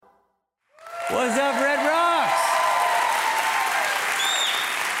What's up, Red Rocks?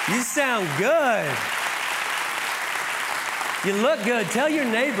 You sound good. You look good. Tell your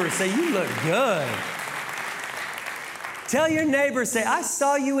neighbor, say, you look good. Tell your neighbor, say, I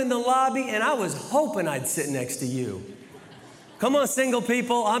saw you in the lobby and I was hoping I'd sit next to you. Come on, single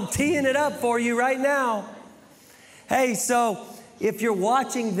people. I'm teeing it up for you right now. Hey, so if you're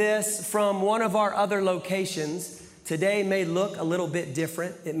watching this from one of our other locations, today may look a little bit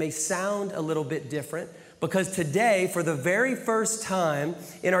different. It may sound a little bit different because today, for the very first time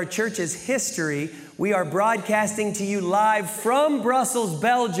in our church's history, we are broadcasting to you live from Brussels,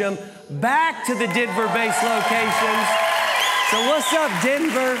 Belgium, back to the Denver-based locations. So what's up,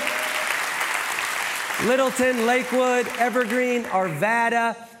 Denver? Littleton, Lakewood, Evergreen,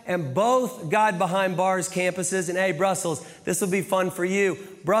 Arvada, and both God Behind Bars campuses. And hey, Brussels, this will be fun for you.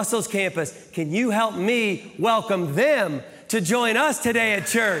 Brussels campus, can you help me welcome them to join us today at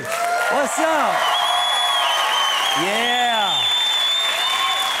church? What's up? Yeah.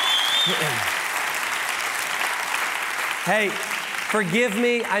 Hey, forgive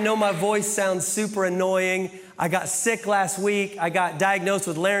me. I know my voice sounds super annoying. I got sick last week. I got diagnosed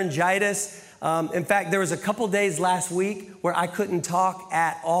with laryngitis. In fact, there was a couple days last week where I couldn't talk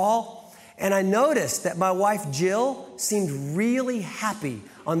at all. And I noticed that my wife, Jill, seemed really happy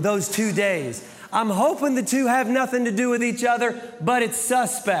on those 2 days. I'm hoping the two have nothing to do with each other, but it's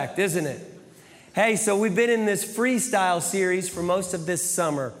suspect, isn't it? Hey, so we've been in this freestyle series for most of this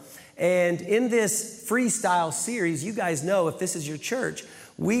summer. And in this freestyle series, you guys know, if this is your church,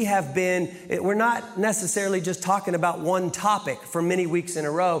 we're not necessarily just talking about one topic for many weeks in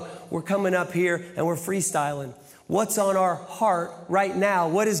a row. We're coming up here and we're freestyling. What's on our heart right now?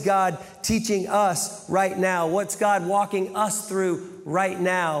 What is God teaching us right now? What's God walking us through right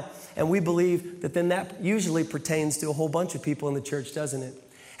now? And we believe that then that usually pertains to a whole bunch of people in the church, doesn't it?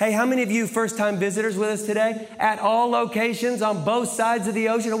 Hey, how many of you first-time visitors with us today? At all locations on both sides of the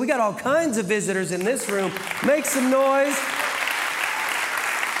ocean. We got all kinds of visitors in this room. Make some noise.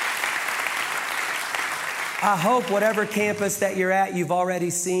 I hope whatever campus that you're at, you've already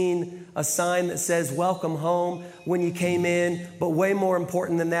seen a sign that says welcome home when you came in. But way more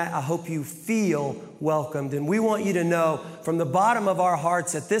important than that, I hope you feel welcomed. And we want you to know from the bottom of our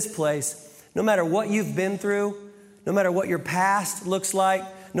hearts at this place, no matter what you've been through, no matter what your past looks like,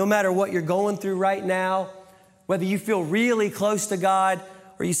 no matter what you're going through right now, whether you feel really close to God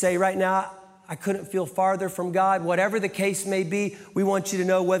or you say right now, I couldn't feel farther from God, whatever the case may be, we want you to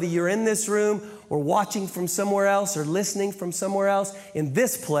know whether you're in this room or watching from somewhere else or listening from somewhere else, in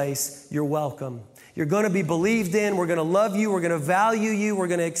this place, you're welcome. You're going to be believed in. We're going to love you. We're going to value you. We're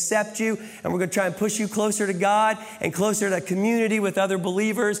going to accept you. And we're going to try and push you closer to God and closer to community with other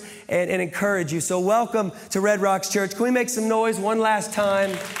believers and encourage you. So welcome to Red Rocks Church. Can we make some noise one last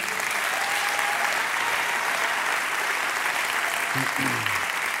time?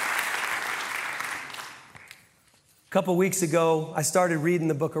 A couple weeks ago, I started reading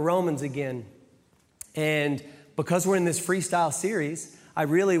the book of Romans again. And because we're in this freestyle series, I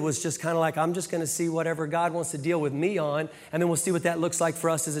really was just kind of like, I'm just going to see whatever God wants to deal with me on, and then we'll see what that looks like for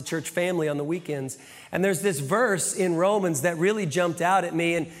us as a church family on the weekends. And there's this verse in Romans that really jumped out at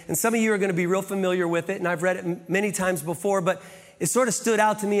me, and some of you are going to be real familiar with it, and I've read it many times before, but it sort of stood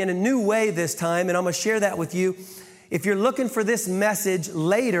out to me in a new way this time, and I'm going to share that with you. If you're looking for this message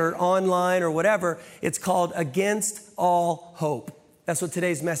later online or whatever, it's called Against All Hope. That's what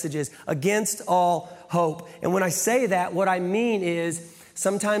today's message is, Against All Hope. And when I say that, what I mean is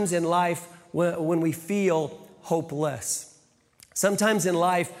sometimes in life when we feel hopeless, sometimes in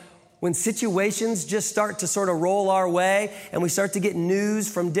life when situations just start to sort of roll our way and we start to get news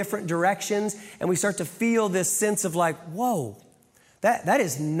from different directions and we start to feel this sense of like, whoa, that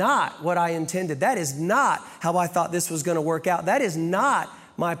is not what I intended. That is not how I thought this was going to work out. That is not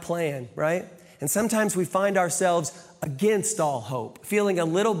my plan, right? And sometimes we find ourselves against all hope, feeling a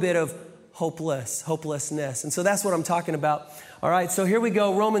little bit of hopelessness. And so that's what I'm talking about. All right, so here we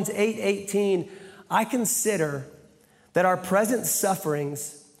go. Romans 8:18. I consider that our present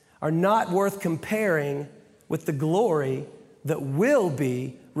sufferings are not worth comparing with the glory that will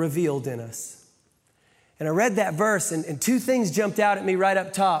be revealed in us. And I read that verse, and two things jumped out at me right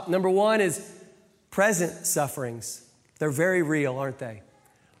up top. Number one is present sufferings. They're very real, aren't they?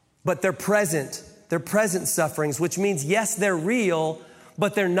 But they're present. They're present sufferings, which means, yes, they're real,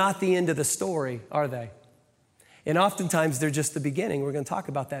 but they're not the end of the story, are they? And oftentimes, they're just the beginning. We're going to talk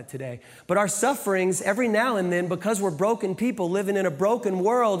about that today. But our sufferings, every now and then, because we're broken people living in a broken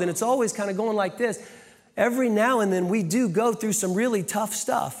world, and it's always kind of going like this, every now and then we do go through some really tough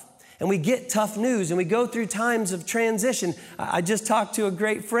stuff. and we get tough news and we go through times of transition. I just talked to a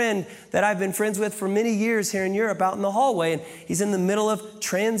great friend that I've been friends with for many years here in Europe out in the hallway, and he's in the middle of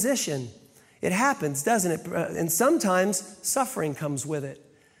transition. It happens, doesn't it? And sometimes suffering comes with it,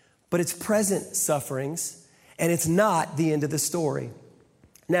 but it's present sufferings, and it's not the end of the story.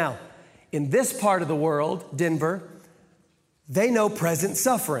 Now, in this part of the world, Denver, they know present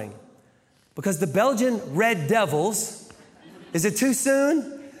suffering because the Belgian Red Devils, is it too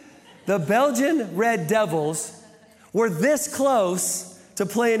soon? The Belgian Red Devils were this close to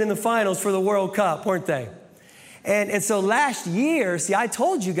playing in the finals for the World Cup, weren't they? And so last year, see, I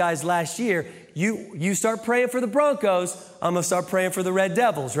told you guys last year, you start praying for the Broncos, I'm going to start praying for the Red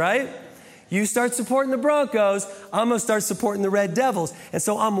Devils, right? You start supporting the Broncos, I'm going to start supporting the Red Devils. And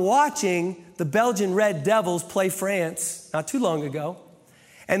so I'm watching the Belgian Red Devils play France not too long ago.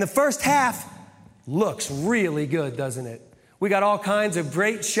 And the first half looks really good, doesn't it? We got all kinds of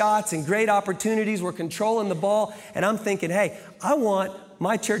great shots and great opportunities. We're controlling the ball. And I'm thinking, hey, I want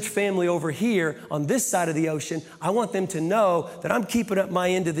my church family over here on this side of the ocean, I want them to know that I'm keeping up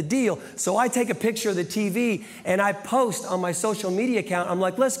my end of the deal. So I take a picture of the TV and I post on my social media account. I'm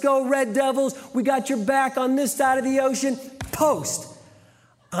like, let's go Red Devils. We got your back on this side of the ocean. Post.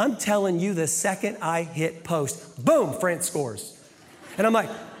 I'm telling you, the second I hit post, boom, France scores. And I'm like,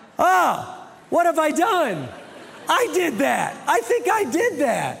 what have I done? I did that. I think I did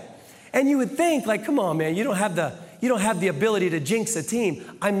that. And you would think, like, come on, man, you don't have the ability to jinx a team.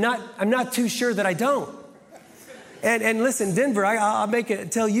 I'm not too sure that I don't. And listen, Denver, I'll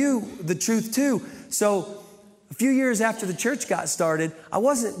tell you the truth too. So a few years after the church got started, I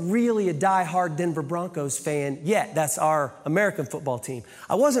wasn't really a diehard Denver Broncos fan yet. That's our American football team.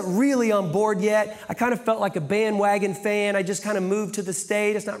 I wasn't really on board yet. I kind of felt like a bandwagon fan. I just kind of moved to the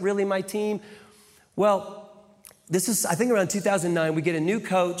state. It's not really my team. Well, this is, I think around 2009, we get a new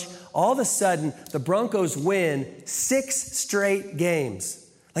coach. All of a sudden, the Broncos win 6 straight games.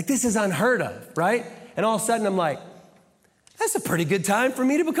 Like, this is unheard of, right? And all of a sudden, I'm like, that's a pretty good time for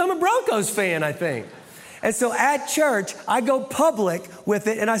me to become a Broncos fan, I think. And so at church, I go public with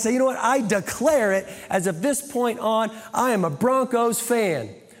it, and I say, you know what? I declare it as of this point on, I am a Broncos fan.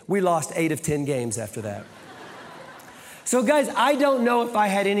 We lost 8 of 10 games after that. So guys, I don't know if I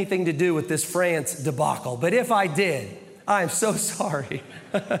had anything to do with this France debacle, but if I did, I am so sorry.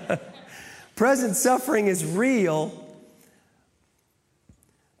 Present suffering is real,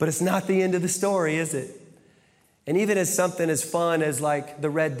 but it's not the end of the story, is it? And even as something as fun as like the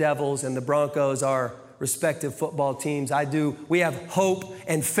Red Devils and the Broncos, our respective football teams, we have hope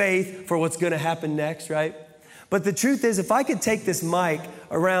and faith for what's going to happen next, right? But the truth is, if I could take this mic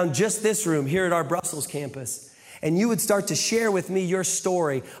around just this room here at our Brussels campus, and you would start to share with me your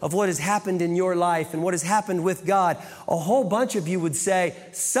story of what has happened in your life and what has happened with God, a whole bunch of you would say,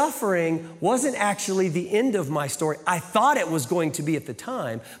 suffering wasn't actually the end of my story. I thought it was going to be at the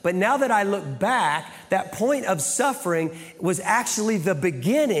time, but now that I look back, that point of suffering was actually the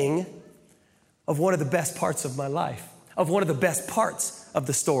beginning of one of the best parts of my life, of one of the best parts of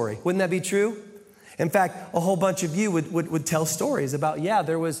the story. Wouldn't that be true? In fact, a whole bunch of you would tell stories about,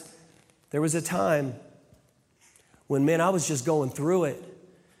 there was a time when, man, I was just going through it.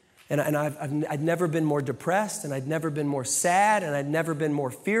 And I'd never been more depressed, and I'd never been more sad, and I'd never been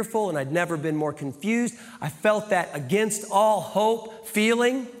more fearful, and I'd never been more confused. I felt that against all hope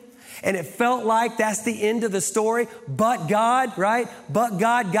feeling. And it felt like that's the end of the story. But God, right? But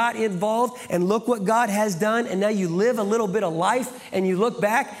God got involved, and look what God has done. And now you live a little bit of life, and you look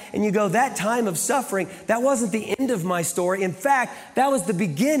back and you go, that time of suffering, that wasn't the end of my story. In fact, that was the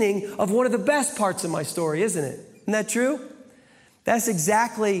beginning of one of the best parts of my story, isn't it? Isn't that true? That's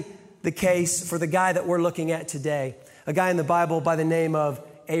exactly the case for the guy that we're looking at today, a guy in the Bible by the name of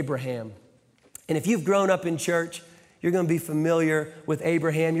Abraham. And if you've grown up in church, you're going to be familiar with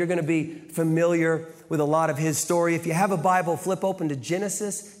Abraham. You're going to be familiar with a lot of his story. If you have a Bible, flip open to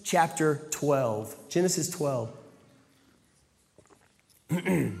Genesis chapter 12. Genesis 12.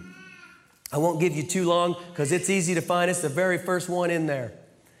 I won't give you too long because it's easy to find. It's the very first one in there.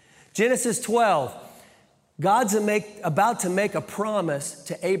 Genesis 12. God's about to make a promise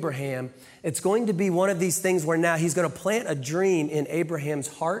to Abraham. It's going to be one of these things where now he's going to plant a dream in Abraham's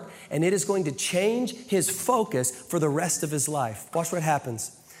heart, and it is going to change his focus for the rest of his life. Watch what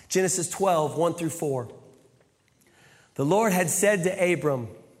happens. Genesis 12, 1 through 4. The Lord had said to Abram,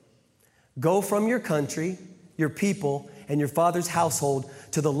 "Go from your country, your people, and your father's household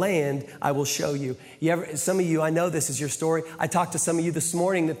to the land I will show you. Some of you, I know this is your story. I talked to some of you this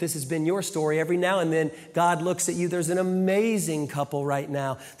morning that this has been your story. Every now and then, God looks at you. There's an amazing couple right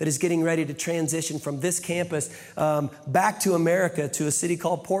now that is getting ready to transition from this campus back to America, to a city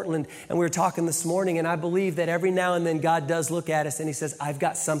called Portland. And we were talking this morning, and I believe that every now and then God does look at us and he says, I've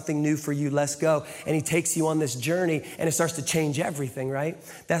got something new for you. Let's go. And he takes you on this journey, and it starts to change everything, right?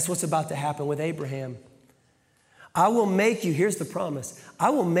 That's what's about to happen with Abraham. I will make you, here's the promise, I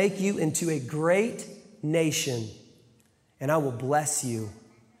will make you into a great nation, and I will bless you.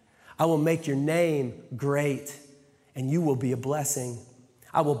 I will make your name great, and you will be a blessing.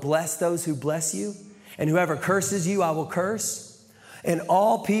 I will bless those who bless you, and whoever curses you, I will curse. And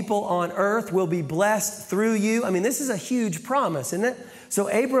all people on earth will be blessed through you. I mean, this is a huge promise, isn't it? So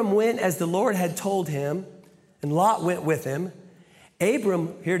Abram went as the Lord had told him, and Lot went with him.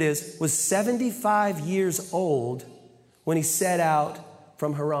 Abram, here it is, was 75 years old when he set out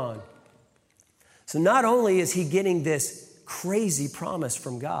from Haran. So not only is he getting this crazy promise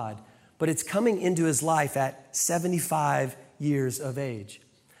from God, but it's coming into his life at 75 years of age.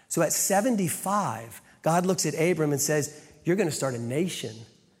 So at 75, God looks at Abram and says, you're going to start a nation.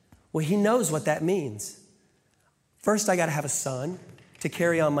 Well, he knows what that means. First, I got to have a son to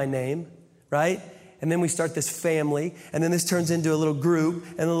carry on my name, right? And then we start this family, and then this turns into a little group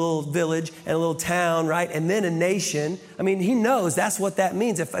and a little village and a little town, right? And then a nation. I mean, he knows that's what that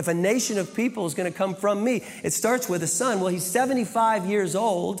means. If a nation of people is going to come from me, it starts with a son. Well, he's 75 years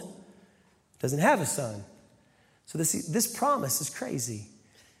old, doesn't have a son. So this promise is crazy.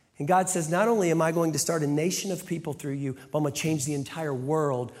 And God says, not only am I going to start a nation of people through you, but I'm going to change the entire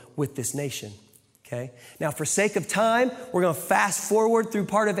world with this nation. Okay. Now, for sake of time, we're going to fast forward through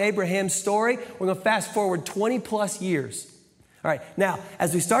part of Abraham's story. We're going to fast forward 20 plus years. All right. Now,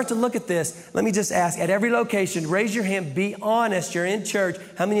 as we start to look at this, let me just ask, at every location, raise your hand, be honest. You're in church.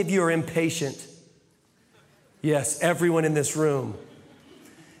 How many of you are impatient? Yes, everyone in this room.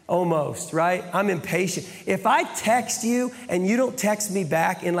 Almost, right? I'm impatient. If I text you and you don't text me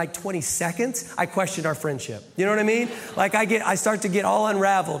back in like 20 seconds, I question our friendship. You know what I mean? Like I start to get all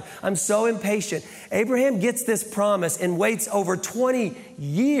unraveled. I'm so impatient. Abraham gets this promise and waits over 20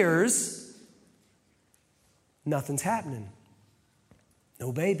 years. Nothing's happening.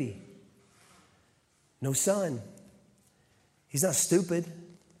 No baby. No son. He's not stupid.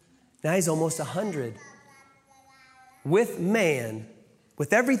 Now he's almost 100. With man,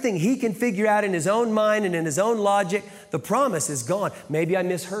 with everything he can figure out in his own mind and in his own logic, the promise is gone. Maybe I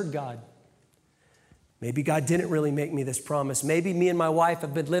misheard God. Maybe God didn't really make me this promise. Maybe me and my wife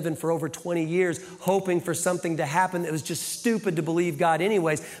have been living for over 20 years hoping for something to happen that was just stupid to believe God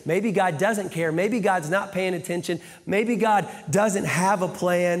anyways. Maybe God doesn't care. Maybe God's not paying attention. Maybe God doesn't have a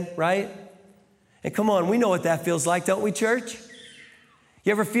plan, right? And come on, we know what that feels like, don't we, church?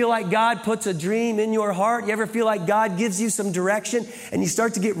 You ever feel like God puts a dream in your heart? You ever feel like God gives you some direction and you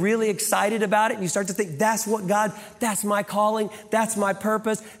start to get really excited about it and you start to think, that's what God, that's my calling, that's my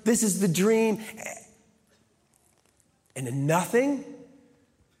purpose, this is the dream. And then nothing?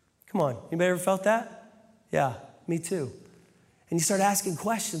 Come on, anybody ever felt that? Yeah, me too. And you start asking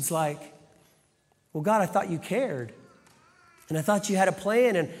questions like, well, God, I thought you cared. And I thought you had a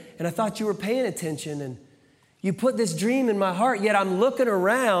plan and I thought you were paying attention and you put this dream in my heart, yet I'm looking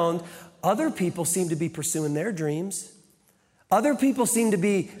around. Other people seem to be pursuing their dreams. Other people seem to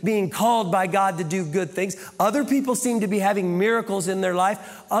be being called by God to do good things. Other people seem to be having miracles in their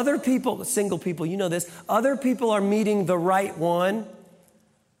life. Other people, single people, you know this. Other people are meeting the right one.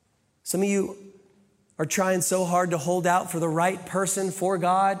 Some of you are trying so hard to hold out for the right person for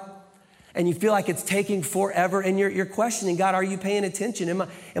God. And you feel like it's taking forever. And you're questioning, God, are you paying attention?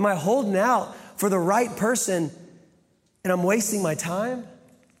 Am I holding out for the right person and I'm wasting my time?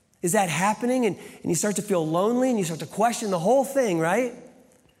 Is that happening? And you start to feel lonely and you start to question the whole thing, right?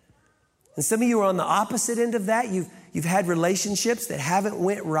 And some of you are on the opposite end of that. You've had relationships that haven't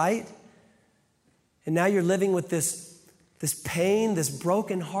went right. And now you're living with this pain, this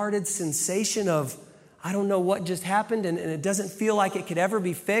brokenhearted sensation of, I don't know what just happened and it doesn't feel like it could ever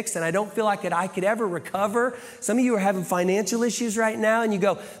be fixed and I don't feel like I could ever recover. Some of you are having financial issues right now and you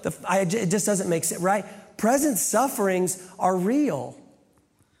go, it just doesn't make sense, right? Present sufferings are real.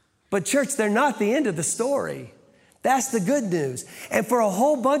 But church, they're not the end of the story. That's the good news. And for a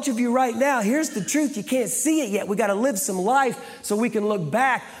whole bunch of you right now, here's the truth. You can't see it yet. We got to live some life so we can look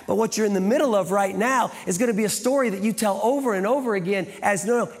back. But what you're in the middle of right now is going to be a story that you tell over and over again as,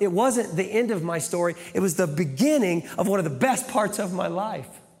 no, it wasn't the end of my story. It was the beginning of one of the best parts of my life.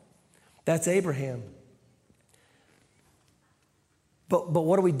 That's Abraham. But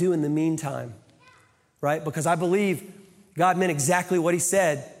what do we do in the meantime? Right? Because I believe God meant exactly what he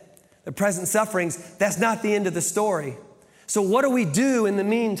said. The present sufferings, that's not the end of the story. So what do we do in the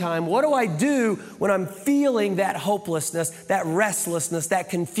meantime? What do I do when I'm feeling that hopelessness, that restlessness, that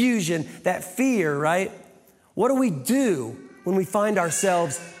confusion, that fear, right? What do we do when we find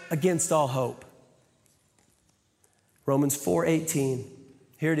ourselves against all hope? Romans 4:18.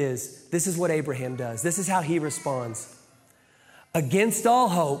 Here it is. This is what Abraham does. This is how he responds. Against all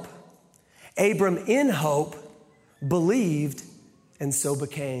hope, Abram in hope believed and so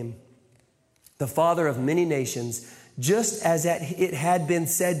became the father of many nations, just as it had been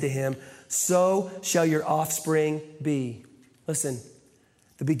said to him, so shall your offspring be. Listen,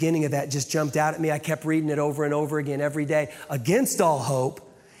 the beginning of that just jumped out at me. I kept reading it over and over again every day. Against all hope,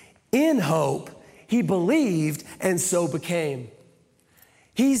 in hope, he believed and so became.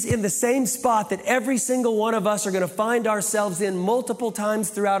 He's in the same spot that every single one of us are going to find ourselves in multiple times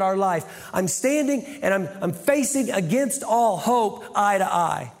throughout our life. I'm standing and I'm facing against all hope eye to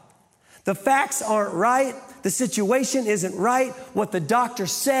eye. The facts aren't right. The situation isn't right. What the doctor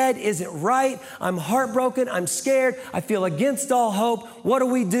said isn't right. I'm heartbroken. I'm scared. I feel against all hope. What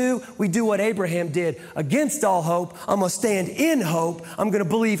do? We do what Abraham did. Against all hope, I'm going to stand in hope. I'm going to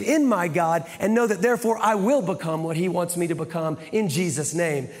believe in my God and know that therefore I will become what he wants me to become in Jesus'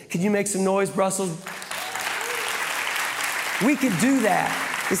 name. Can you make some noise, Brussels? We can do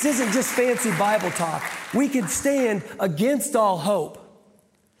that. This isn't just fancy Bible talk. We can stand against all hope.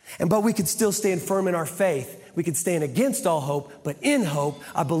 But we could still stand firm in our faith. We could stand against all hope, but in hope,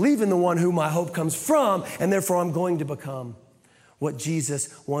 I believe in the one who my hope comes from, and therefore I'm going to become what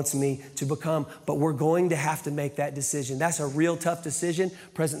Jesus wants me to become. But we're going to have to make that decision. That's a real tough decision.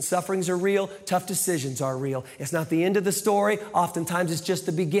 Present sufferings are real. Tough decisions are real. It's not the end of the story. Oftentimes it's just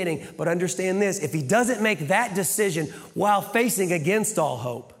the beginning. But understand this, if he doesn't make that decision while facing against all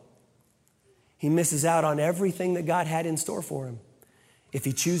hope, he misses out on everything that God had in store for him. If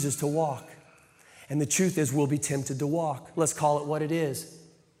he chooses to walk. And the truth is we'll be tempted to walk. Let's call it what it is.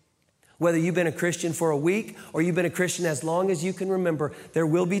 Whether you've been a Christian for a week or you've been a Christian as long as you can remember, there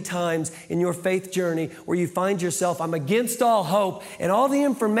will be times in your faith journey where you find yourself, I'm against all hope and all the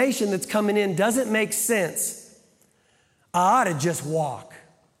information that's coming in doesn't make sense. I ought to just walk.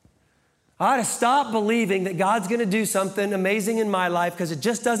 I ought to stop believing that God's going to do something amazing in my life because it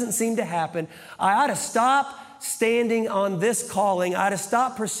just doesn't seem to happen. I ought to stop standing on this calling. I had to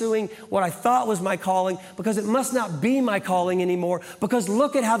stop pursuing what I thought was my calling because it must not be my calling anymore, because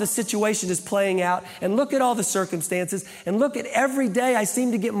look at how the situation is playing out and look at all the circumstances and look at every day I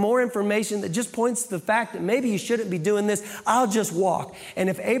seem to get more information that just points to the fact that maybe you shouldn't be doing this. I'll just walk. And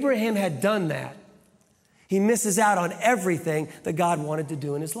if Abraham had done that, he misses out on everything that God wanted to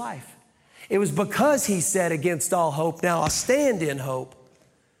do in his life. It was because he said against all hope, now I'll stand in hope,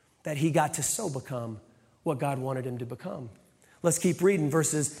 that he got to so become what God wanted him to become. Let's keep reading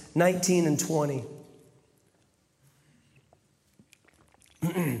verses 19 and 20.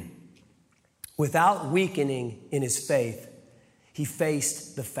 Without weakening in his faith, he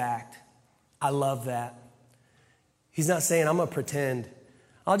faced the fact. I love that. He's not saying, I'm going to pretend.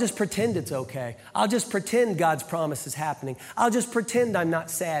 I'll just pretend it's okay. I'll just pretend God's promise is happening. I'll just pretend I'm not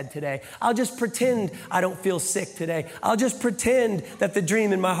sad today. I'll just pretend I don't feel sick today. I'll just pretend that the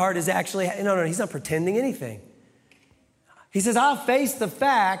dream in my heart is actually... No, he's not pretending anything. He says, I'll face the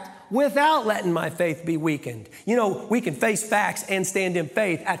fact without letting my faith be weakened. You know, we can face facts and stand in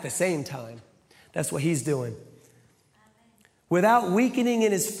faith at the same time. That's what he's doing. Without weakening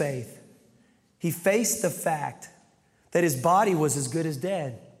in his faith, he faced the fact that his body was as good as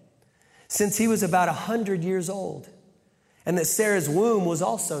dead since he was about 100 years old, and that Sarah's womb was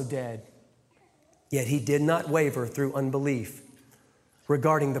also dead. Yet he did not waver through unbelief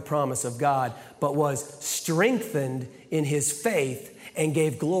regarding the promise of God, but was strengthened in his faith and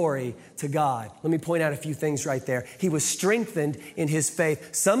gave glory to God. Let me point out a few things right there. He was strengthened in his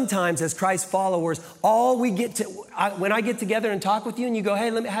faith. Sometimes as Christ followers, all we get to, when I get together and talk with you and you go, hey,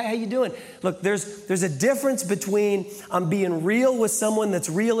 how you doing? Look, there's a difference between I'm being real with someone that's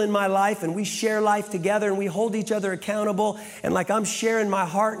real in my life and we share life together and we hold each other accountable. And like I'm sharing my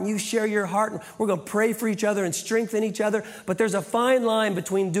heart and you share your heart and we're going to pray for each other and strengthen each other. But there's a fine line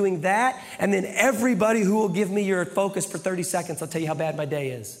between doing that and then everybody who will give me your focus for 30 seconds, I'll tell you how bad my day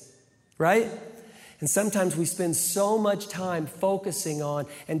is. Right? And sometimes we spend so much time focusing on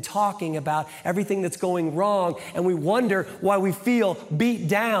and talking about everything that's going wrong, and we wonder why we feel beat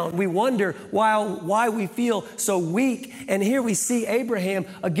down. We wonder why we feel so weak. And here we see Abraham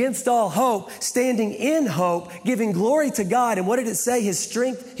against all hope, standing in hope, giving glory to God. And what did it say?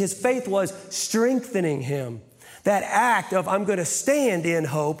 His faith was strengthening him. That act of I'm going to stand in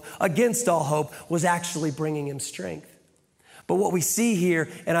hope against all hope was actually bringing him strength. But what we see here,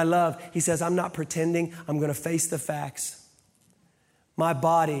 and I love, he says, I'm not pretending. I'm going to face the facts. My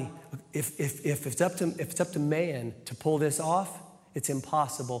body, if it's up to man to pull this off, it's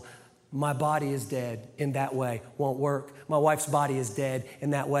impossible. My body is dead in that way, won't work. My wife's body is dead in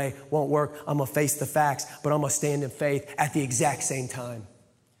that way, won't work. I'm going to face the facts, but I'm going to stand in faith at the exact same time.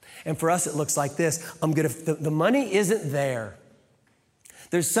 And for us, it looks like this. The money isn't there.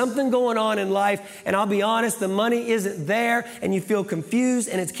 There's something going on in life, and I'll be honest, the money isn't there, and you feel confused,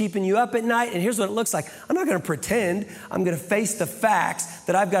 and it's keeping you up at night, and here's what it looks like. I'm not going to pretend. I'm going to face the facts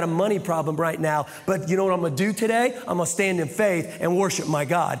that I've got a money problem right now, but you know what I'm going to do today? I'm going to stand in faith and worship my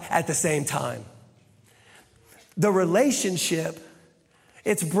God at the same time. The relationship,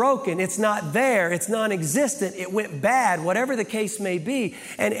 it's broken. It's not there. It's non-existent. It went bad, whatever the case may be.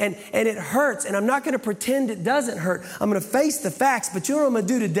 And it hurts. And I'm not going to pretend it doesn't hurt. I'm going to face the facts. But you know what I'm going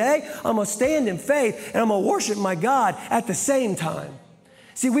to do today? I'm going to stand in faith and I'm going to worship my God at the same time.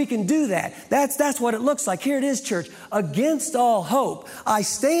 See, we can do that. That's what it looks like. Here it is, church. Against all hope, I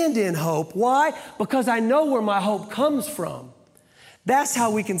stand in hope. Why? Because I know where my hope comes from. That's how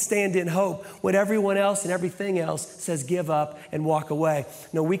we can stand in hope when everyone else and everything else says give up and walk away.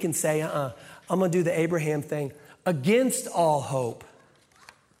 No, we can say, I'm going to do the Abraham thing. Against all hope,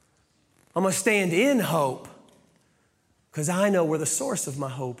 I'm going to stand in hope because I know where the source of my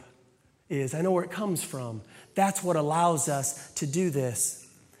hope is. I know where it comes from. That's what allows us to do this.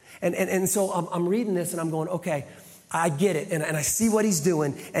 And so I'm reading this and I'm going, okay, I get it, and I see what he's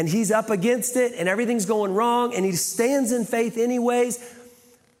doing, and he's up against it, and everything's going wrong, and he stands in faith anyways.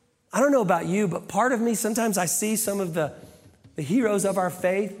 I don't know about you, but part of me, sometimes I see some of the heroes of our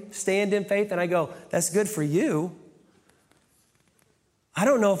faith stand in faith, and I go, that's good for you. I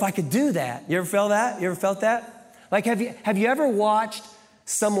don't know if I could do that. You ever felt that? You ever felt that? Like, have you ever watched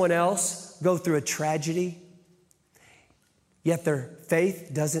someone else go through a tragedy, yet their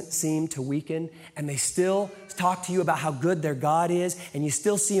faith doesn't seem to weaken, and they still talk to you about how good their God is, and you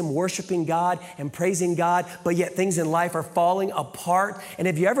still see them worshiping God and praising God, but yet things in life are falling apart? And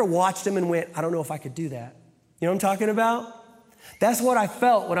have you ever watched them and went, I don't know if I could do that? You know what I'm talking about? That's what I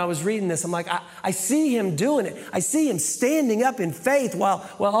felt when I was reading this. I'm like, I see him doing it. I see him standing up in faith while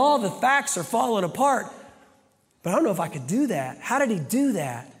all the facts are falling apart. But I don't know if I could do that. How did he do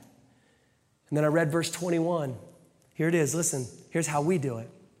that? And then I read verse 21. Here it is. Listen, here's how we do it.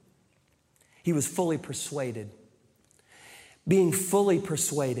 He was fully persuaded. Being fully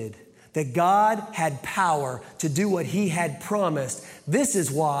persuaded that God had power to do what he had promised. This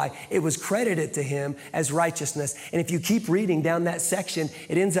is why it was credited to him as righteousness. And if you keep reading down that section,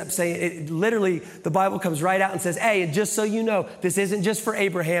 it ends up saying, literally, the Bible comes right out and says, hey, and just so you know, this isn't just for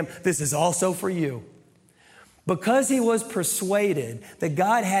Abraham, this is also for you. Because he was persuaded that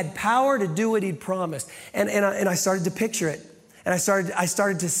God had power to do what he'd promised. And I started to picture it. And I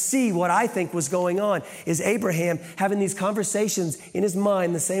started to see what I think was going on is Abraham having these conversations in his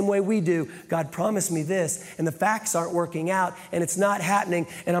mind the same way we do. God promised me this, and the facts aren't working out, and it's not happening,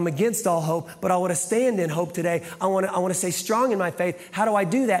 and I'm against all hope, but I want to stand in hope today. I want to stay strong in my faith. How do I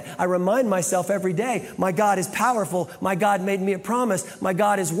do that? I remind myself every day, my God is powerful. My God made me a promise. My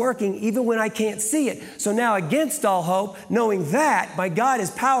God is working even when I can't see it. So now against all hope, knowing that my God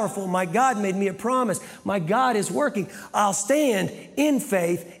is powerful, my God made me a promise, my God is working, I'll stand in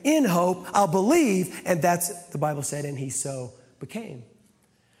faith, in hope, I'll believe, and that's, the Bible said, and he so became.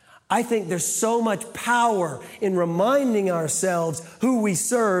 I think there's so much power in reminding ourselves who we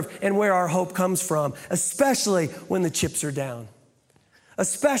serve and where our hope comes from, especially when the chips are down,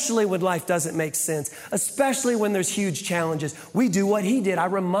 especially when life doesn't make sense, especially when there's huge challenges. We do what he did. I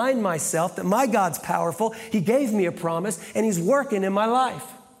remind myself that my God's powerful. He gave me a promise, and he's working in my life.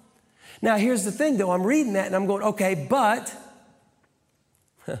 Now, here's the thing, though. I'm reading that, and I'm going, okay, but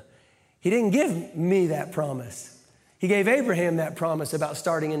he didn't give me that promise. He gave Abraham that promise about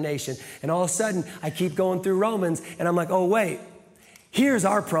starting a nation. And all of a sudden, I keep going through Romans, and I'm like, oh, wait. Here's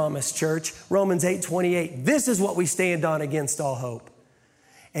our promise, church. Romans 8:28. This is what we stand on against all hope.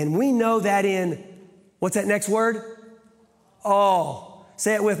 And we know that in, what's that next word? All.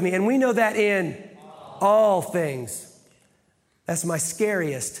 Say it with me. And we know that in all things. That's my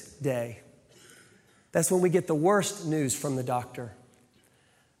scariest day. That's when we get the worst news from the doctor.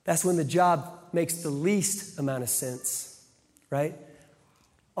 That's when the job makes the least amount of sense, right?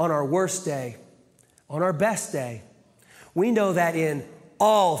 On our worst day, on our best day, we know that in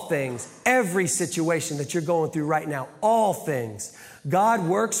all things, every situation that you're going through right now, all things, God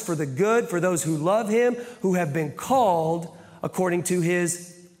works for the good for those who love him, who have been called according to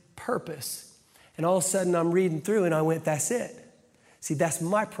his purpose. And all of a sudden I'm reading through and I went, that's it. See, that's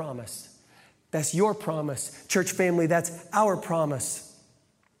my promise. That's your promise. Church family, that's our promise.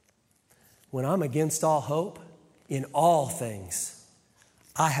 When I'm against all hope in all things,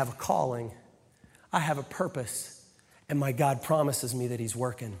 I have a calling, I have a purpose, and my God promises me that He's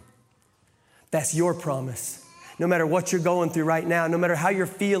working. That's your promise. No matter what you're going through right now, no matter how you're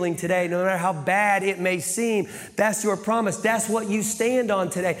feeling today, no matter how bad it may seem, that's your promise. That's what you stand on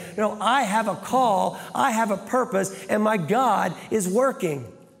today. No, I have a call, I have a purpose, and my God is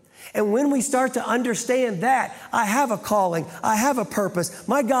working. And when we start to understand that, I have a calling, I have a purpose,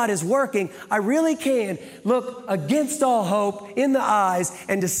 my God is working, I really can look against all hope in the eyes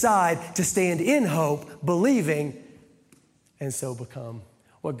and decide to stand in hope, believing, and so become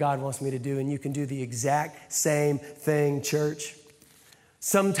what God wants me to do. And you can do the exact same thing, church.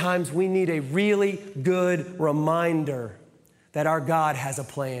 Sometimes we need a really good reminder that our God has a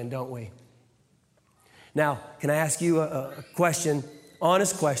plan, don't we? Now, can I ask you a question?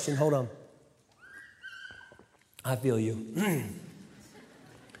 Honest question. Hold on. I feel you.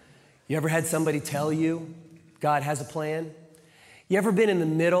 You ever had somebody tell you God has a plan? You ever been in the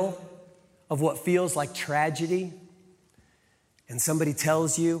middle of what feels like tragedy and somebody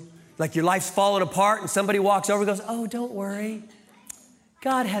tells you, like your life's falling apart, and somebody walks over and goes, oh, don't worry.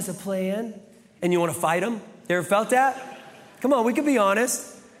 God has a plan. And you want to fight them? You ever felt that? Come on, we can be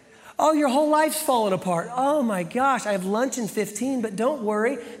honest. Oh, your whole life's falling apart. Oh my gosh, I have lunch in 15, but don't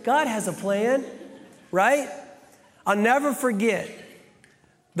worry. God has a plan, right? I'll never forget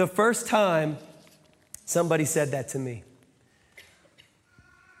the first time somebody said that to me.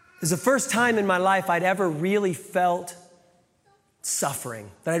 It was the first time in my life I'd ever really felt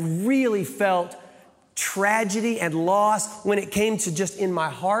suffering, that I'd really felt tragedy and loss when it came to just in my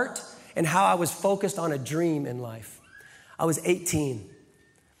heart and how I was focused on a dream in life. I was 18.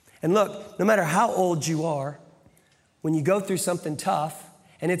 And look, no matter how old you are, when you go through something tough,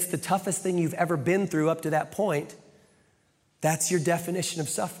 and it's the toughest thing you've ever been through up to that point, that's your definition of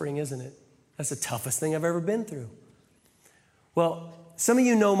suffering, isn't it? That's the toughest thing I've ever been through. Well, some of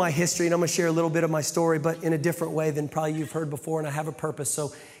you know my history, and I'm going to share a little bit of my story, but in a different way than probably you've heard before, and I have a purpose.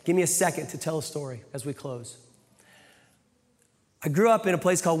 So give me a second to tell a story as we close. I grew up in a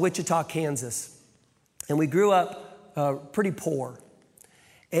place called Wichita, Kansas, and we grew up pretty poor.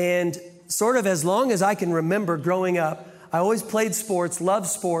 And sort of as long as I can remember growing up, I always played sports, loved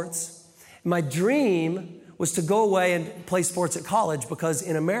sports. My dream was to go away and play sports at college because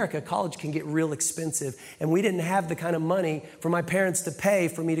in America, college can get real expensive. And we didn't have the kind of money for my parents to pay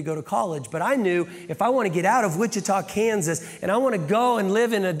for me to go to college. But I knew if I want to get out of Wichita, Kansas, and I want to go and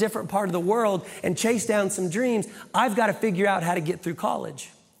live in a different part of the world and chase down some dreams, I've got to figure out how to get through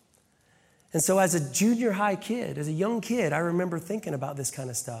college. And so as a junior high kid, as a young kid, I remember thinking about this kind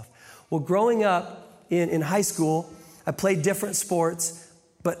of stuff. Well, growing up in high school, I played different sports,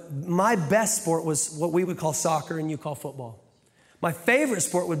 but my best sport was what we would call soccer and you call football. My favorite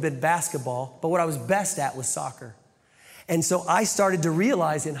sport would have been basketball, but what I was best at was soccer. And so I started to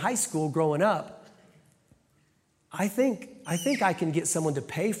realize in high school growing up, I think I can get someone to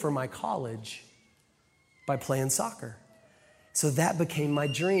pay for my college by playing soccer. So that became my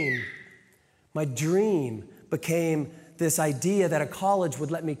dream. My dream became this idea that a college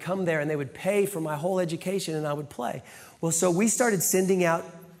would let me come there and they would pay for my whole education and I would play. Well, so we started sending out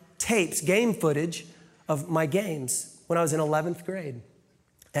tapes, game footage of my games when I was in 11th grade.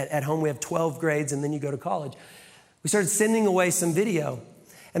 At home, we have 12 grades and then you go to college. We started sending away some video.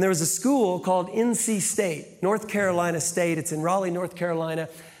 And there was a school called NC State, North Carolina State. It's in Raleigh, North Carolina.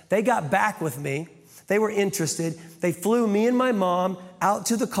 They got back with me. They were interested. They flew me and my mom out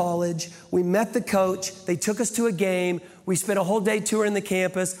to the college. We met the coach. They took us to a game. We spent a whole day touring the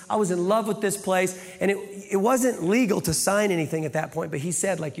campus. I was in love with this place. And it wasn't legal to sign anything at that point, but he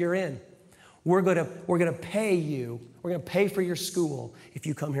said, like, you're in. We're gonna pay you. We're gonna pay for your school if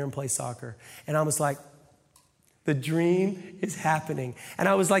you come here and play soccer. And I was like, the dream is happening. And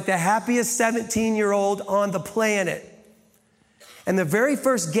I was like the happiest 17-year-old on the planet. And the very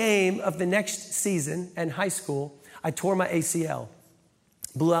first game of the next season in high school, I tore my ACL,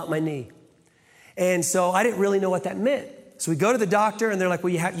 blew out my knee. And so I didn't really know what that meant. So we go to the doctor and they're like,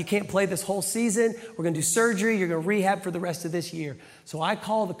 well, you can't play this whole season. We're going to do surgery. You're going to rehab for the rest of this year. So I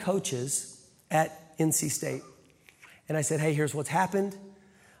call the coaches at NC State. And I said, hey, here's what's happened.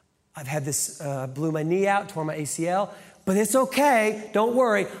 I've had this, blew my knee out, tore my ACL. But it's okay. Don't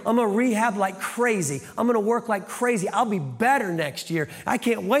worry. I'm going to rehab like crazy. I'm going to work like crazy. I'll be better next year. I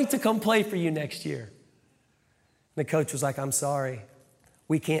can't wait to come play for you next year. And the coach was like, I'm sorry.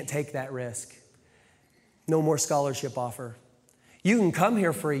 We can't take that risk. No more scholarship offer. You can come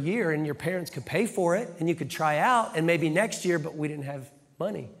here for a year and your parents could pay for it and you could try out and maybe next year, but we didn't have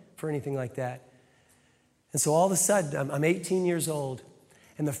money for anything like that. And so all of a sudden, I'm 18 years old,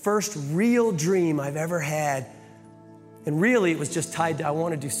 and the first real dream I've ever had, and really it was just tied to I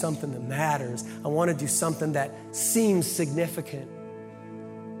want to do something that matters. I want to do something that seems significant.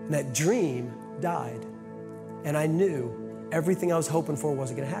 And that dream died. And I knew everything I was hoping for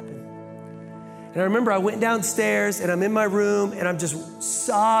wasn't going to happen. And I remember I went downstairs and I'm in my room and I'm just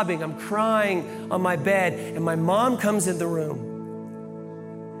sobbing. I'm crying on my bed. And my mom comes in the room.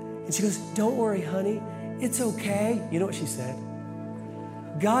 And she goes, "Don't worry, honey. It's okay." You know what she said?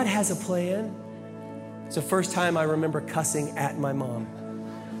 "God has a plan." It's the first time I remember cussing at my mom.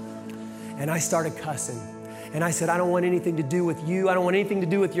 And I started cussing. And I said, "I don't want anything to do with you. I don't want anything to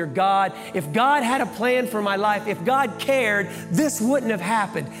do with your God. If God had a plan for my life, if God cared, this wouldn't have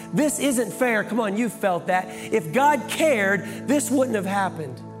happened. This isn't fair." Come on, you felt that. If God cared, this wouldn't have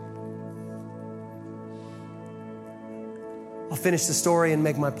happened. I'll finish the story and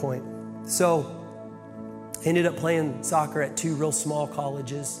make my point. So I ended up playing soccer at 2 real small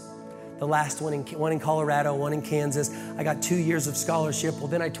colleges. The last one in Colorado, one in Kansas. I got 2 years of scholarship. Well,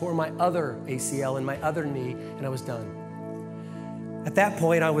 then I tore my other ACL in my other knee, and I was done. At that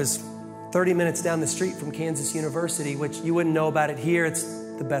point, I was 30 minutes down the street from Kansas University, which you wouldn't know about it here. It's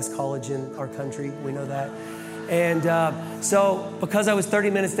the best college in our country. We know that. And so because I was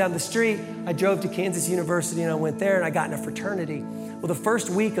 30 minutes down the street, I drove to Kansas University, and I went there, and I got in a fraternity. Well, the first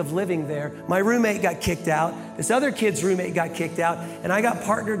week of living there, my roommate got kicked out. This other kid's roommate got kicked out. And I got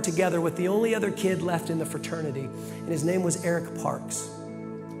partnered together with the only other kid left in the fraternity. And his name was Eric Parks.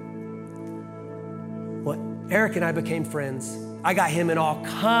 Well, Eric and I became friends. I got him in all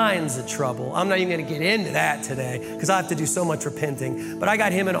kinds of trouble. I'm not even going to get into that today because I have to do so much repenting. But I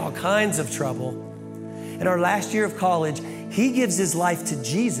got him in all kinds of trouble. In our last year of college, he gives his life to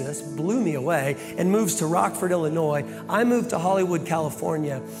Jesus, blew me away, and moves to Rockford, Illinois. I moved to Hollywood,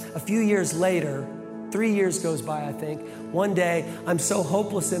 California. A few years later, 3 years goes by, I think. One day, I'm so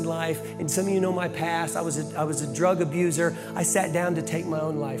hopeless in life, and some of you know my past. I was a drug abuser. I sat down to take my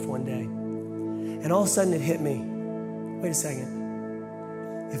own life one day. And all of a sudden, it hit me. Wait a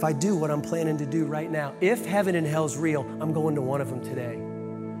second. If I do what I'm planning to do right now, if heaven and hell's real, I'm going to one of them today.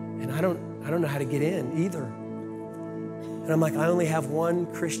 And I don't know how to get in either. And I'm like, I only have one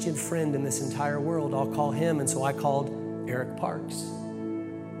Christian friend in this entire world. I'll call him. And so I called Eric Parks.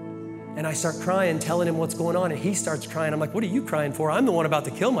 And I start crying, telling him what's going on. And he starts crying. I'm like, "What are you crying for? I'm the one about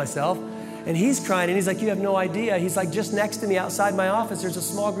to kill myself." And he's crying. And he's like, "You have no idea." He's like, "Just next to me outside my office, there's a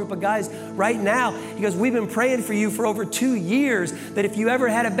small group of guys right now." He goes, "We've been praying for you for over 2 years that if you ever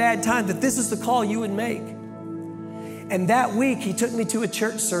had a bad time, that this is the call you would make." And that week, he took me to a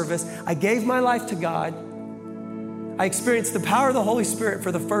church service. I gave my life to God. I experienced the power of the Holy Spirit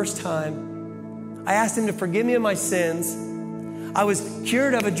for the first time. I asked him to forgive me of my sins. I was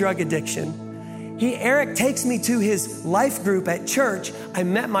cured of a drug addiction. Eric takes me to his life group at church. I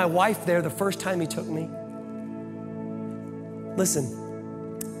met my wife there the first time he took me. Listen,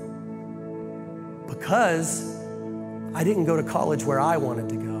 because I didn't go to college where I wanted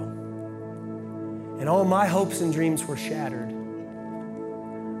to go, and all my hopes and dreams were shattered,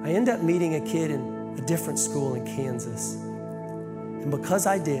 I ended up meeting a kid in a different school in Kansas. And because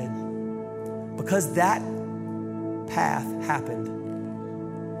I did, because that path happened,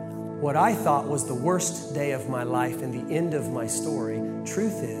 what I thought was the worst day of my life and the end of my story,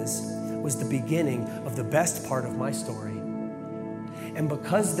 truth is, was the beginning of the best part of my story. And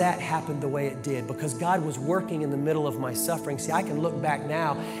because that happened the way it did, because God was working in the middle of my suffering, see, I can look back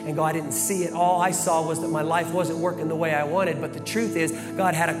now and go, I didn't see it. All I saw was that my life wasn't working the way I wanted. But the truth is,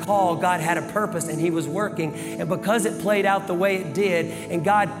 God had a call, God had a purpose, and he was working. And because it played out the way it did, and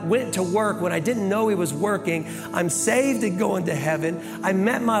God went to work when I didn't know he was working, I'm saved and going to heaven. I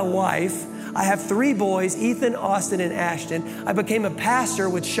met my wife. I have 3 boys, Ethan, Austin, and Ashton. I became a pastor,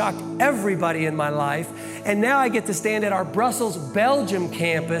 which shocked everybody in my life. And now I get to stand at our Brussels, Belgium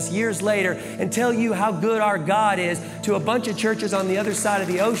campus years later and tell you how good our God is to a bunch of churches on the other side of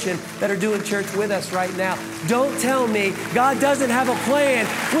the ocean that are doing church with us right now. Don't tell me God doesn't have a plan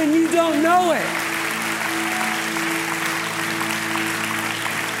when you don't know it.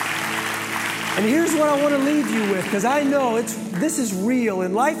 And here's what I want to leave you with, because I know this is real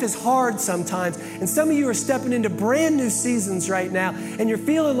and life is hard sometimes. And some of you are stepping into brand new seasons right now, and you're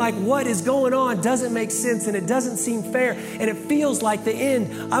feeling like what is going on doesn't make sense and it doesn't seem fair and it feels like the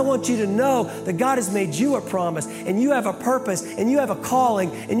end. I want you to know that God has made you a promise, and you have a purpose, and you have a calling,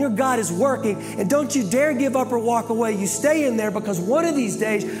 and your God is working. And don't you dare give up or walk away. You stay in there, because one of these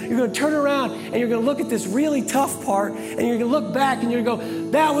days you're going to turn around and you're going to look at this really tough part, and you're going to look back and you're going to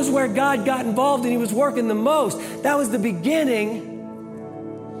go, that was where God got involved and he was working the most. That was the beginning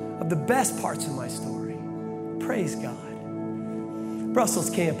the best parts of my story. Praise God. Brussels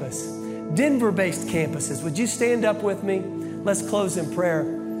campus, Denver-based campuses, would you stand up with me? Let's close in prayer.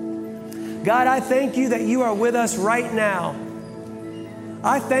 God, I thank you that you are with us right now.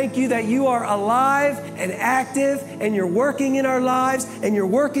 I thank you that you are alive and active and you're working in our lives and you're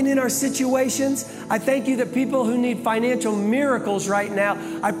working in our situations. I thank you that people who need financial miracles right now,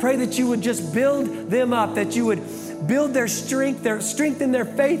 I pray that you would just build them up, that you would build their strength in their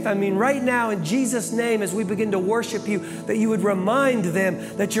faith. Right now in Jesus' name, as we begin to worship you, that you would remind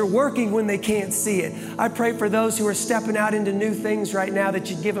them that you're working when they can't see it. I pray for those who are stepping out into new things right now,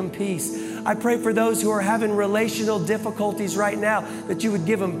 that you'd give them peace. I pray for those who are having relational difficulties right now, that you would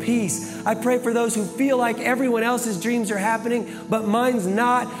give them peace. I pray for those who feel like everyone else's dreams are happening, but mine's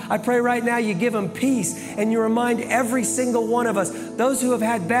not. I pray right now you give them peace and you remind every single one of us, those who have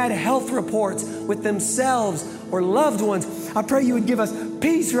had bad health reports with themselves or loved ones, I pray you would give us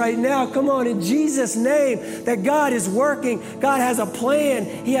peace right now. Come on, in Jesus' name, that God is working. God has a plan.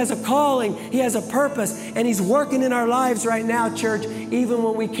 He has a calling. He has a purpose, and He's working in our lives right now, church, even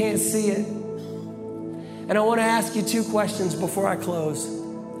when we can't see it. And I want to ask you 2 questions before I close.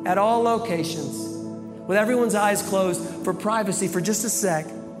 At all locations, with everyone's eyes closed for privacy for just a sec,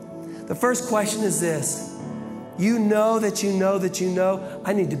 the first question is this. You know that you know that you know,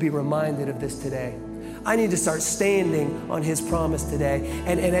 I need to be reminded of this today. I need to start standing on His promise today.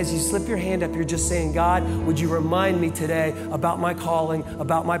 And as you slip your hand up, you're just saying, God, would you remind me today about my calling,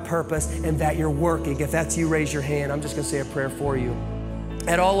 about my purpose, and that you're working. If that's you, raise your hand. I'm just going to say a prayer for you.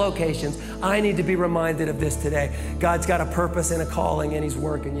 At all locations, I need to be reminded of this today. God's got a purpose and a calling, and He's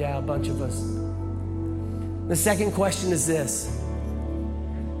working. Yeah, a bunch of us. The second question is this.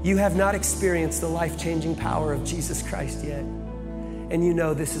 You have not experienced the life-changing power of Jesus Christ yet. And you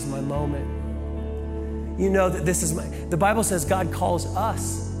know this is my moment. You know that the Bible says God calls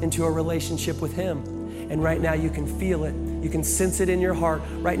us into a relationship with Him. And right now you can feel it. You can sense it in your heart.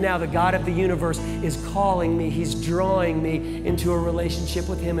 Right now the God of the universe is calling me. He's drawing me into a relationship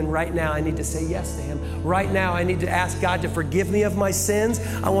with Him. And right now I need to say yes to Him. Right now I need to ask God to forgive me of my sins.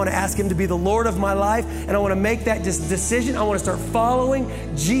 I want to ask Him to be the Lord of my life. And I want to make that decision. I want to start following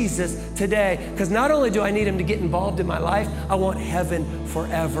Jesus today. Because not only do I need Him to get involved in my life, I want heaven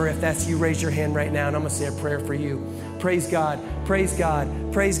forever. If that's you, raise your hand right now and I'm going to say a prayer for you. Praise God, praise God,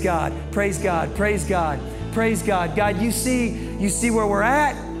 praise God, praise God, praise God, praise God. God, you see where we're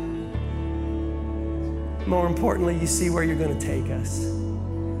at. More importantly, you see where you're going to take us.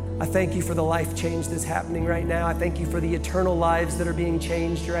 I thank you for the life change that's happening right now. I thank you for the eternal lives that are being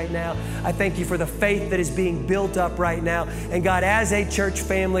changed right now. I thank you for the faith that is being built up right now. And God, as a church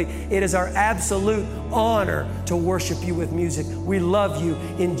family, it is our absolute honor to worship you with music. We love you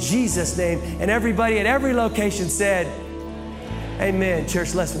in Jesus' name. And everybody at every location said, amen.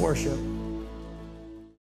 Church, let's worship.